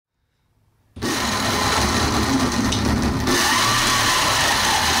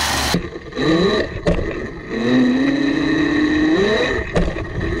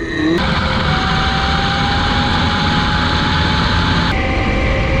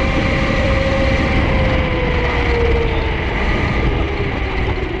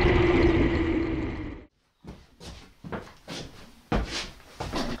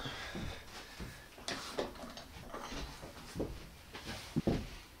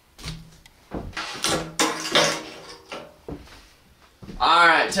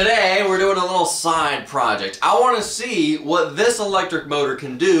Alright, today we're doing a little side project. I want to see what this electric motor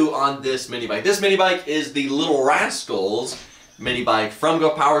can do on this mini bike. This mini bike is the Little Rascals mini bike from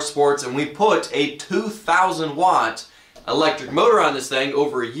Go Power Sports, and we put a 2,000 watt electric motor on this thing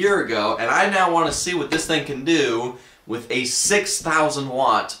over a year ago, and I now want to see what this thing can do with a 6,000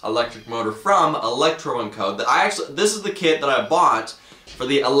 watt electric motor from Electro & Co. This is the kit that I bought for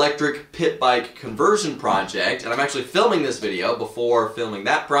the electric pit bike conversion project, and I'm actually filming this video before filming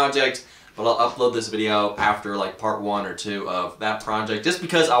that project, but I'll upload this video after like part 1 or 2 of that project, just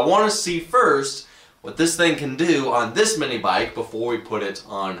because I want to see first what this thing can do on this mini bike before we put it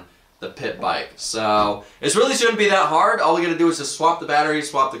on the pit bike. So it really shouldn't be that hard. All we gotta do is just swap the battery,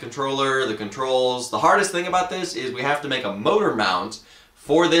 swap the controller, the controls. The hardest thing about this is we have to make a motor mount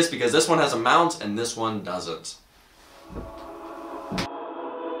for this, because this one has a mount and this one doesn't.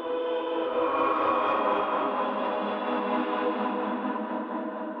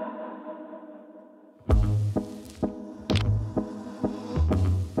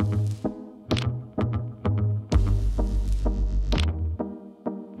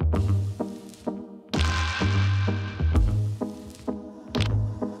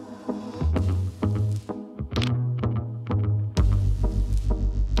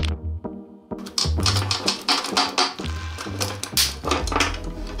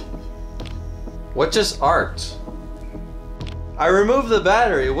 What just arced? I removed the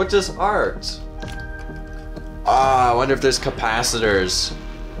battery, what just arced? I wonder if there's capacitors.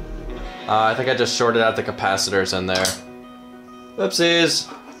 I think I just shorted out the capacitors in there.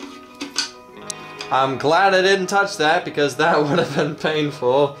 Oopsies. I'm glad I didn't touch that, because that would have been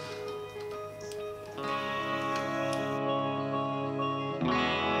painful.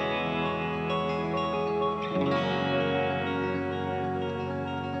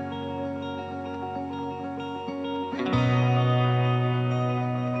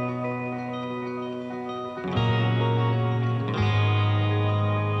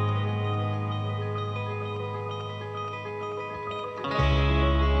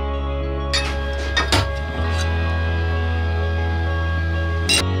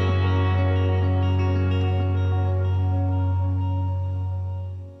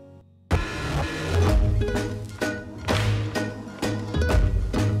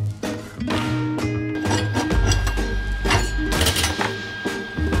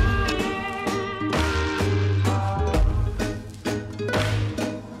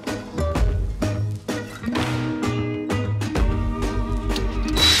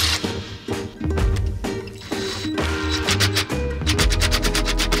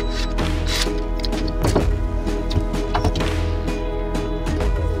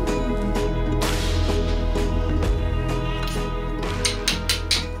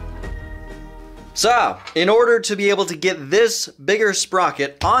 So, in order to be able to get this bigger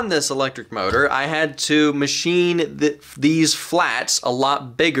sprocket on this electric motor, I had to machine these flats a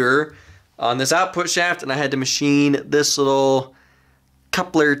lot bigger on this output shaft, and I had to machine this little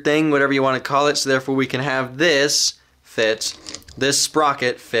coupler thing, whatever you want to call it, so therefore we can have this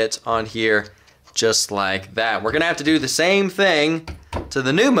sprocket fit on here just like that. We're going to have to do the same thing to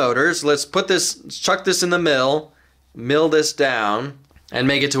the new motors. Let's chuck this in the mill this down, and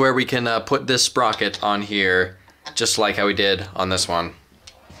make it to where we can put this sprocket on here, just like how we did on this one.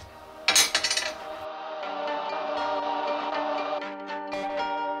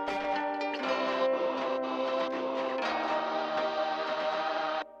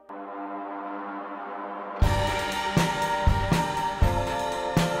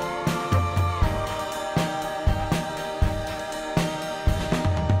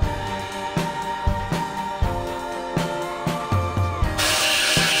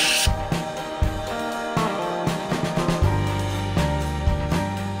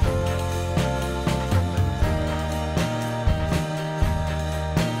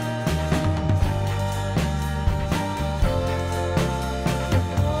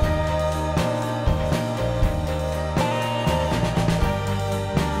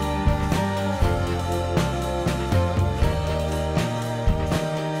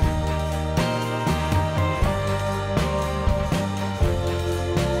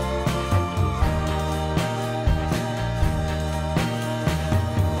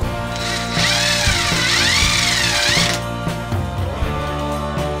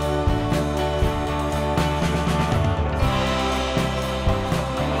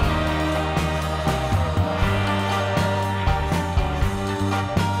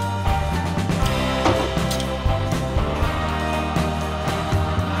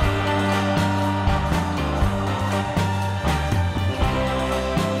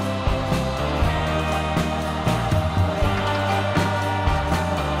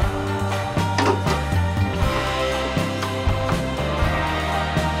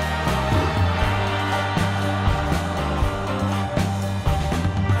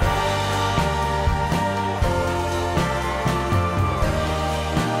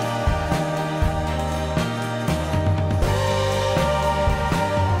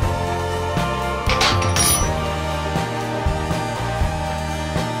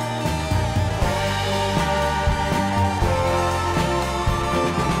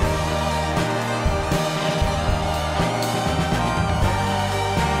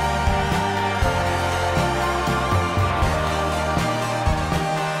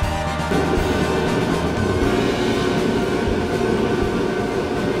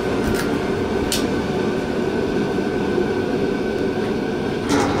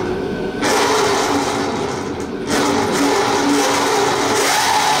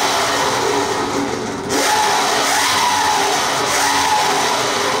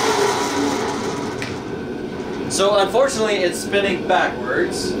 unfortunately, it's spinning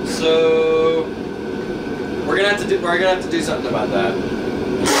backwards, so we're gonna have to do something about that.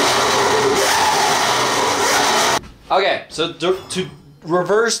 Okay, so to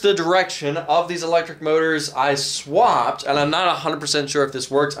reverse the direction of these electric motors, I swapped, and I'm not 100% sure if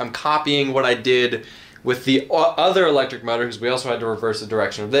this works. I'm copying what I did with the other electric motor, because we also had to reverse the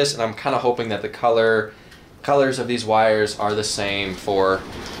direction of this, and I'm kind of hoping that the colors of these wires are the same for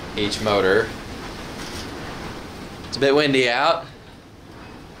each motor. It's a bit windy out,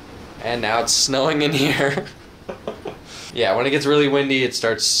 and now it's snowing in here. Yeah, when it gets really windy, it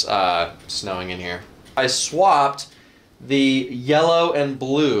starts snowing in here. I swapped the yellow and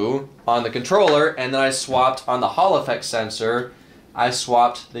blue on the controller, and then I swapped on the Hall effect sensor. I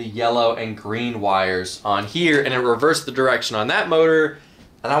swapped the yellow and green wires on here, and it reversed the direction on that motor,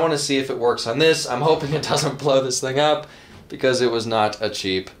 and I want to see if it works on this. I'm hoping it doesn't blow this thing up, because it was not a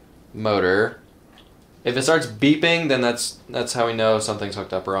cheap motor. If it starts beeping, then that's how we know something's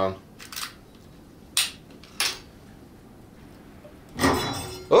hooked up wrong.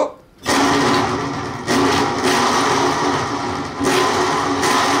 Oh!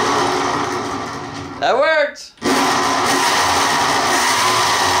 That worked!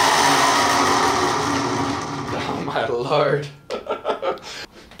 Oh my lord.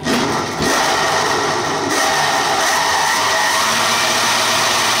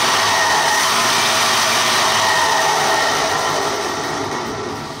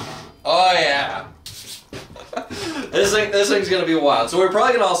 Oh yeah. This thing's gonna be wild. So we're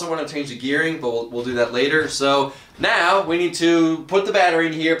probably gonna also want to change the gearing, but we'll do that later. So now we need to put the battery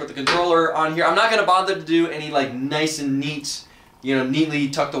in here, put the controller on here. I'm not gonna bother to do any like nice and neat, you know, neatly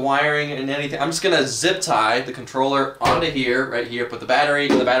tuck the wiring and anything. I'm just gonna zip tie the controller onto here, right here. Put the battery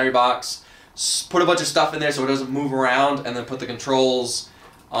in the battery box. Put a bunch of stuff in there so it doesn't move around, and then put the controls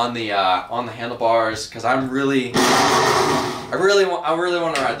on the handlebars, because I really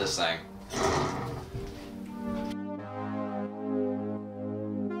want to ride this thing.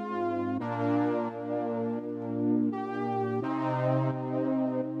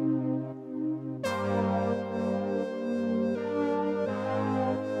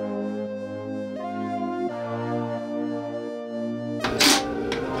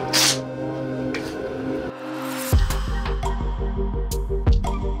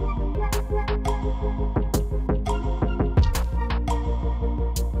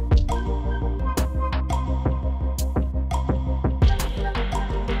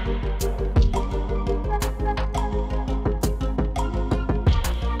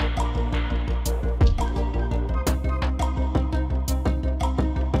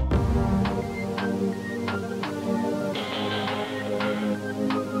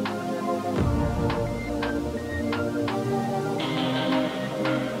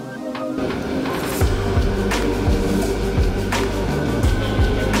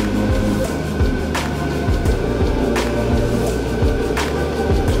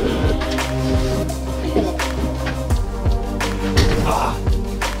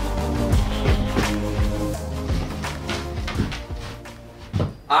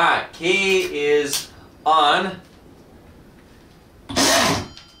 Alright, key is on.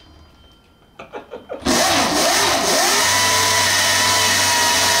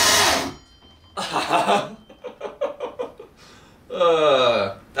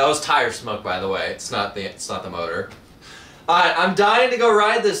 That was tire smoke, by the way. It's not the motor. Alright, I'm dying to go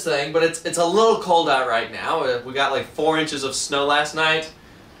ride this thing, but it's a little cold out right now. We got like 4 inches of snow last night.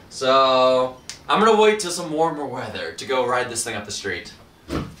 So I'm gonna wait till some warmer weather to go ride this thing up the street.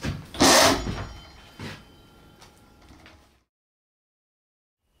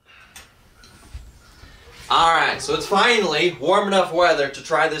 Alright, so it's finally warm enough weather to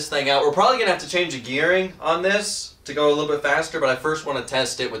try this thing out. We're probably gonna have to change the gearing on this to go a little bit faster, but I first want to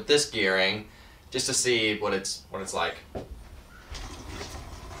test it with this gearing just to see what it's like.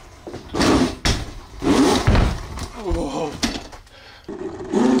 Whoa.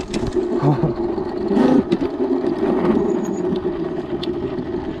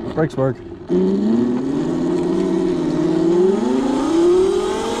 Brakes work.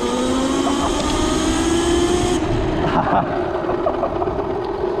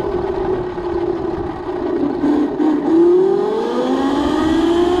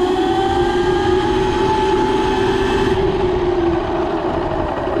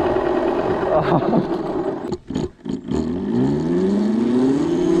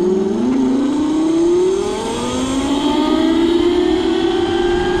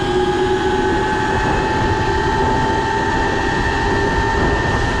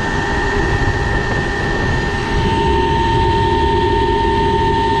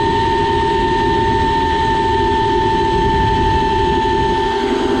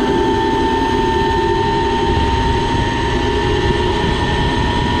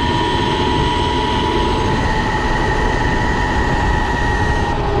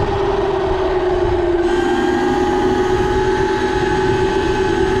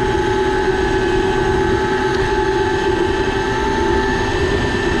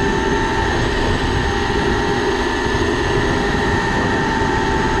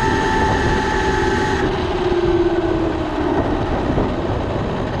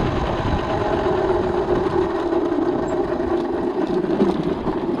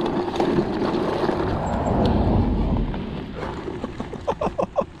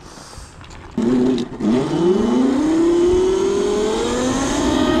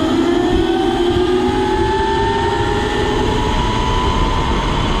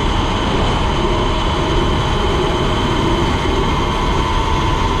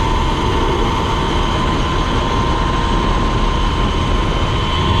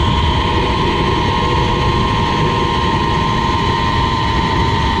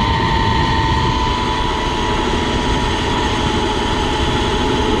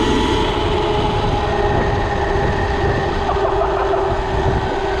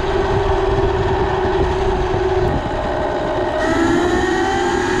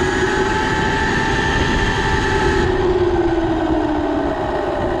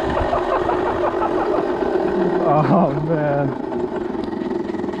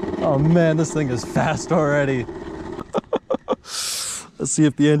 Oh man, this thing is fast already. Let's see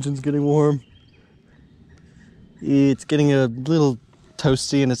if the engine's getting warm. It's getting a little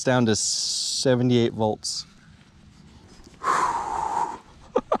toasty and it's down to 78 volts.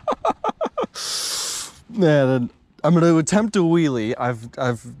 Man, I'm gonna attempt a wheelie.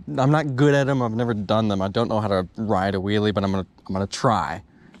 I'm not good at them. I've never done them. I don't know how to ride a wheelie, but I'm gonna try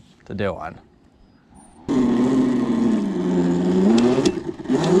to do one.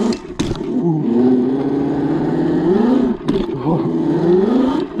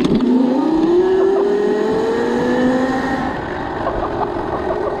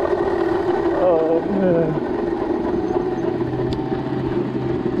 Oh man.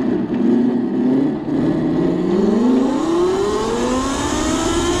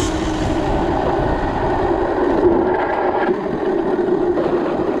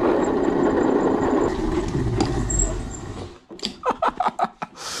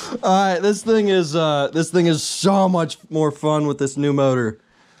 All right, this thing is so much more fun with this new motor.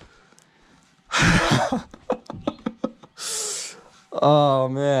 Oh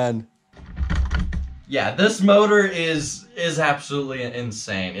man. Yeah, this motor is absolutely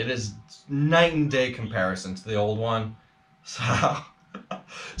insane. It is night and day comparison to the old one.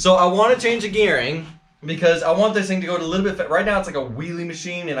 So I want to change the gearing because I want this thing to go to a little bit. Right now it's like a wheelie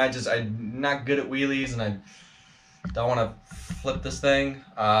machine, and I'm not good at wheelies, and I don't want to flip this thing.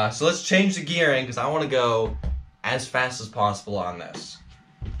 So let's change the gearing because I want to go as fast as possible on this.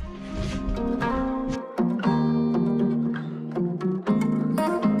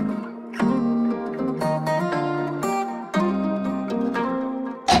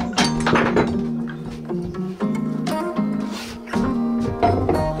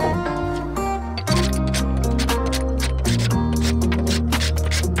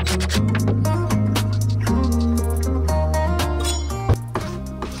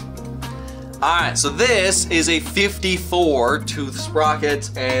 Alright, so this is a 54 tooth sprocket,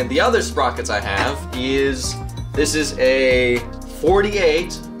 and the other sprockets I have this is a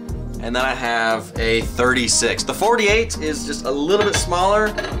 48, and then I have a 36. The 48 is just a little bit smaller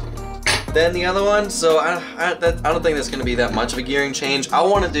than the other one, so I don't think that's going to be that much of a gearing change. I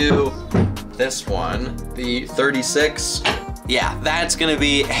want to do this one, the 36. Yeah, that's gonna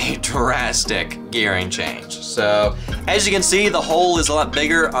be a drastic gearing change. So, as you can see, the hole is a lot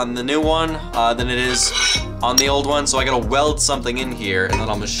bigger on the new one than it is on the old one. So I gotta weld something in here, and then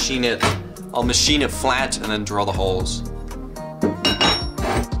I'll machine it flat, and then drill the holes.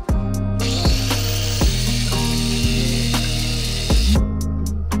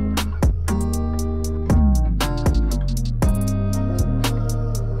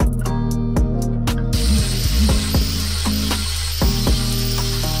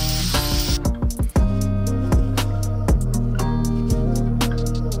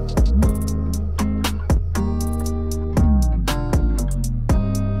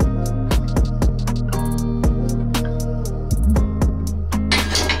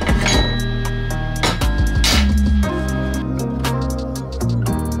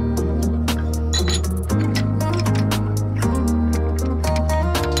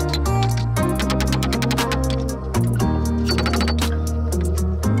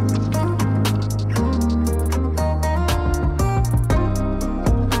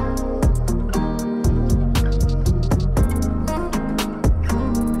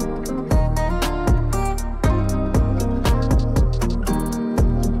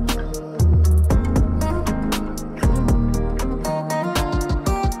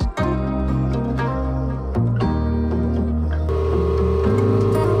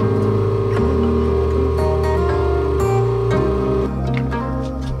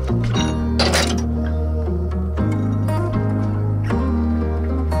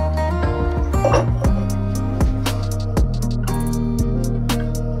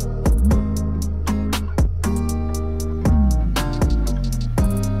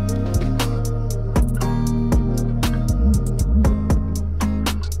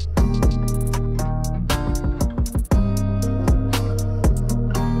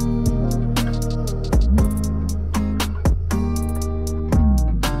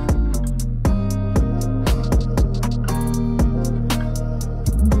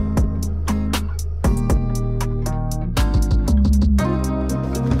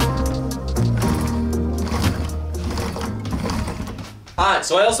 Alright,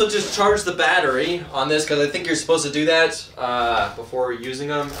 so I also just charged the battery on this because I think you're supposed to do that before using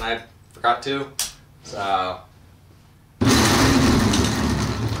them, and I forgot to. So.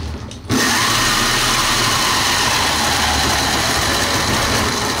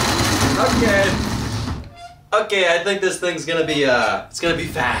 Okay, I think this thing's gonna be, it's gonna be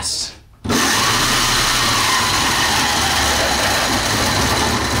fast.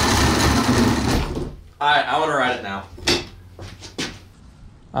 Alright, I wanna ride it now.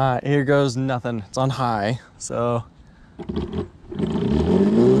 Alright, here goes nothing. It's on high, so.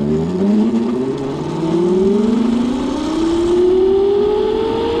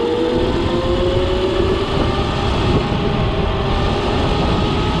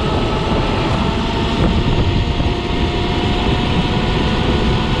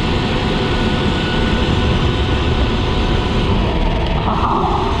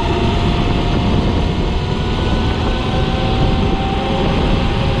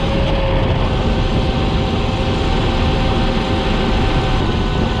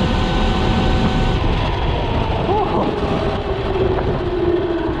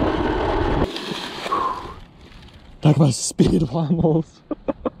 Talk about speed wobbles.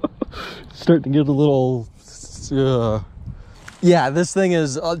 Starting to get a little, yeah, this thing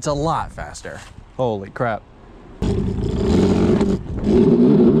is, it's a lot faster. Holy crap. Putting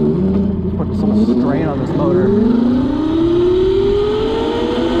some strain on this motor.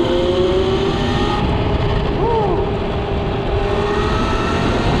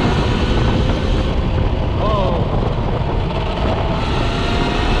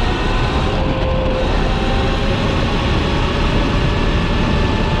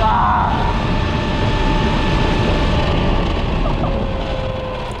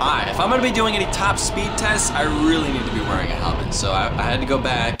 If I'm gonna be doing any top speed tests, I really need to be wearing a helmet. So I had to go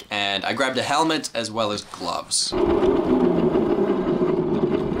back and I grabbed a helmet as well as gloves.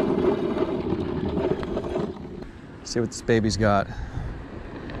 See what this baby's got.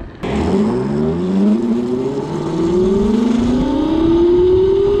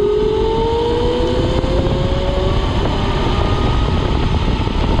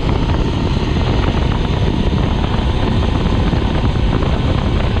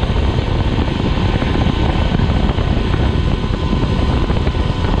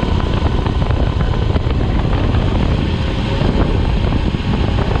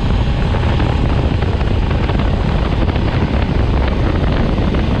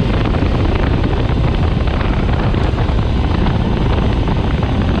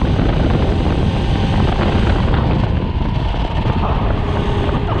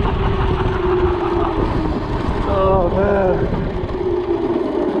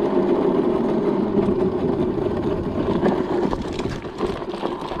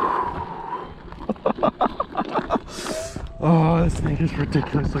 Oh, this thing is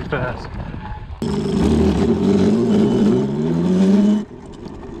ridiculously fast.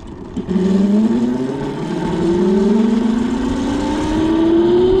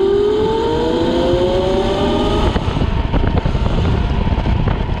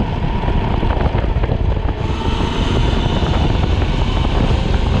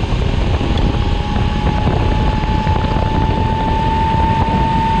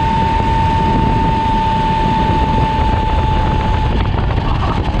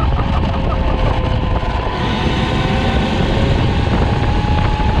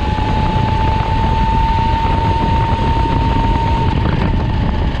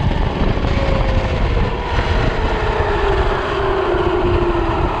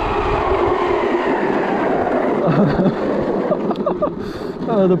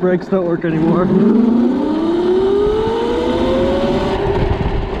 Oh, the brakes don't work anymore.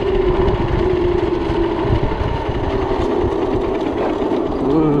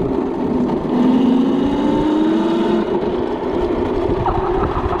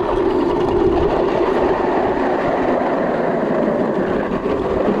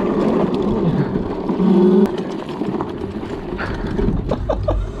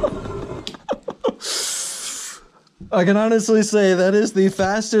 I can honestly say that is the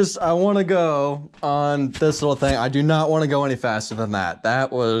fastest I want to go on this little thing. I do not want to go any faster than that.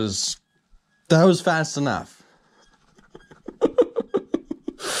 That was fast enough.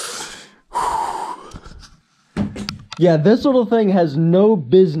 Yeah, this little thing has no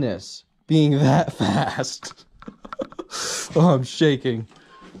business being that fast. Oh, I'm shaking.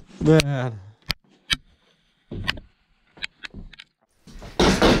 Man.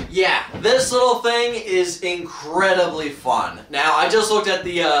 Yeah, this little thing is incredibly fun. Now, I just looked at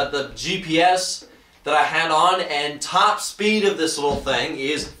the GPS that I had on, and top speed of this little thing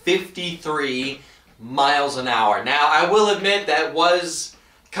is 53 miles an hour. Now, I will admit that was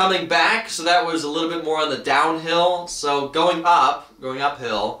coming back, so that was a little bit more on the downhill. So going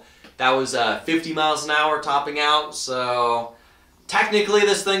uphill, that was 50 miles an hour topping out. So technically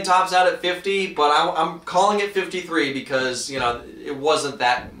this thing tops out at 50, but I'm calling it 53 because, you know, it wasn't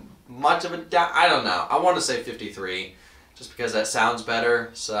that much of a I don't know. I want to say 53 just because that sounds better.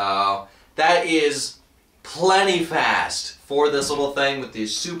 So that is plenty fast for this little thing with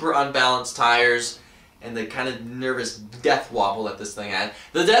these super unbalanced tires and the kind of nervous death wobble that this thing had.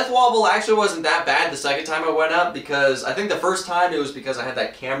 The death wobble actually wasn't that bad the second time I went up, because I think the first time it was because I had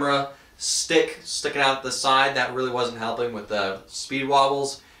that camera stick sticking out the side. That really wasn't helping with the speed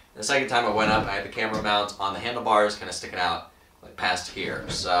wobbles. The second time I went up, I had the camera mount on the handlebars kind of sticking out like past here.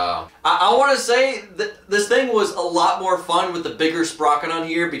 So I want to say that this thing was a lot more fun with the bigger sprocket on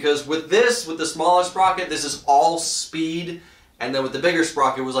here, because with the smaller sprocket, this is all speed. And then with the bigger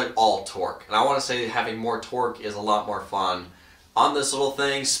sprocket, it was like all torque. And I want to say having more torque is a lot more fun on this little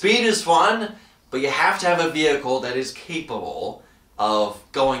thing. Speed is fun, but you have to have a vehicle that is capable of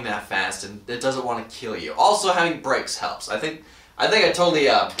going that fast and it doesn't want to kill you. Also, having brakes helps. I think I totally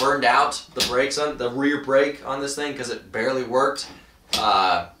burned out the brakes on the rear brake on this thing because it barely worked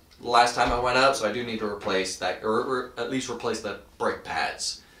last time I went up. So I do need to replace that, or at least replace the brake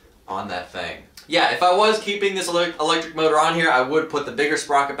pads on that thing. Yeah, if I was keeping this electric motor on here, I would put the bigger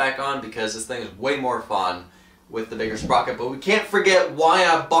sprocket back on because this thing is way more fun with the bigger sprocket. But we can't forget why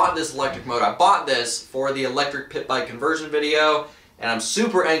I bought this electric motor. I bought this for the electric pit bike conversion video, and I'm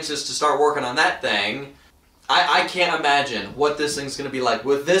super anxious to start working on that thing. I can't imagine what this thing's going to be like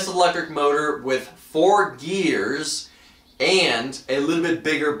with this electric motor with 4 gears and a little bit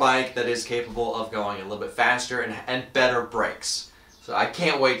bigger bike that is capable of going a little bit faster and better brakes. So I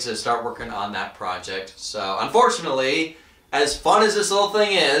can't wait to start working on that project. So unfortunately, as fun as this little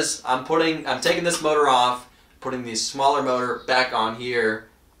thing is, I'm taking this motor off, putting the smaller motor back on here,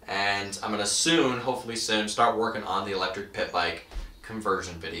 and I'm gonna hopefully soon, start working on the electric pit bike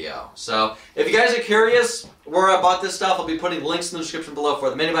conversion video. So if you guys are curious where I bought this stuff, I'll be putting links in the description below for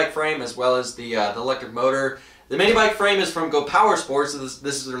the mini bike frame as well as the electric motor. The mini bike frame is from Go Power Sports. So this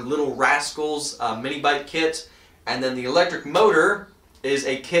is their Little Rascals mini bike kit. And then the electric motor is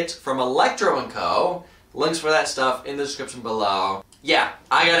a kit from Electro & Co. Links for that stuff in the description below. Yeah,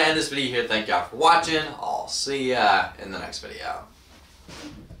 I gotta end this video here. Thank y'all for watching. I'll see ya in the next video.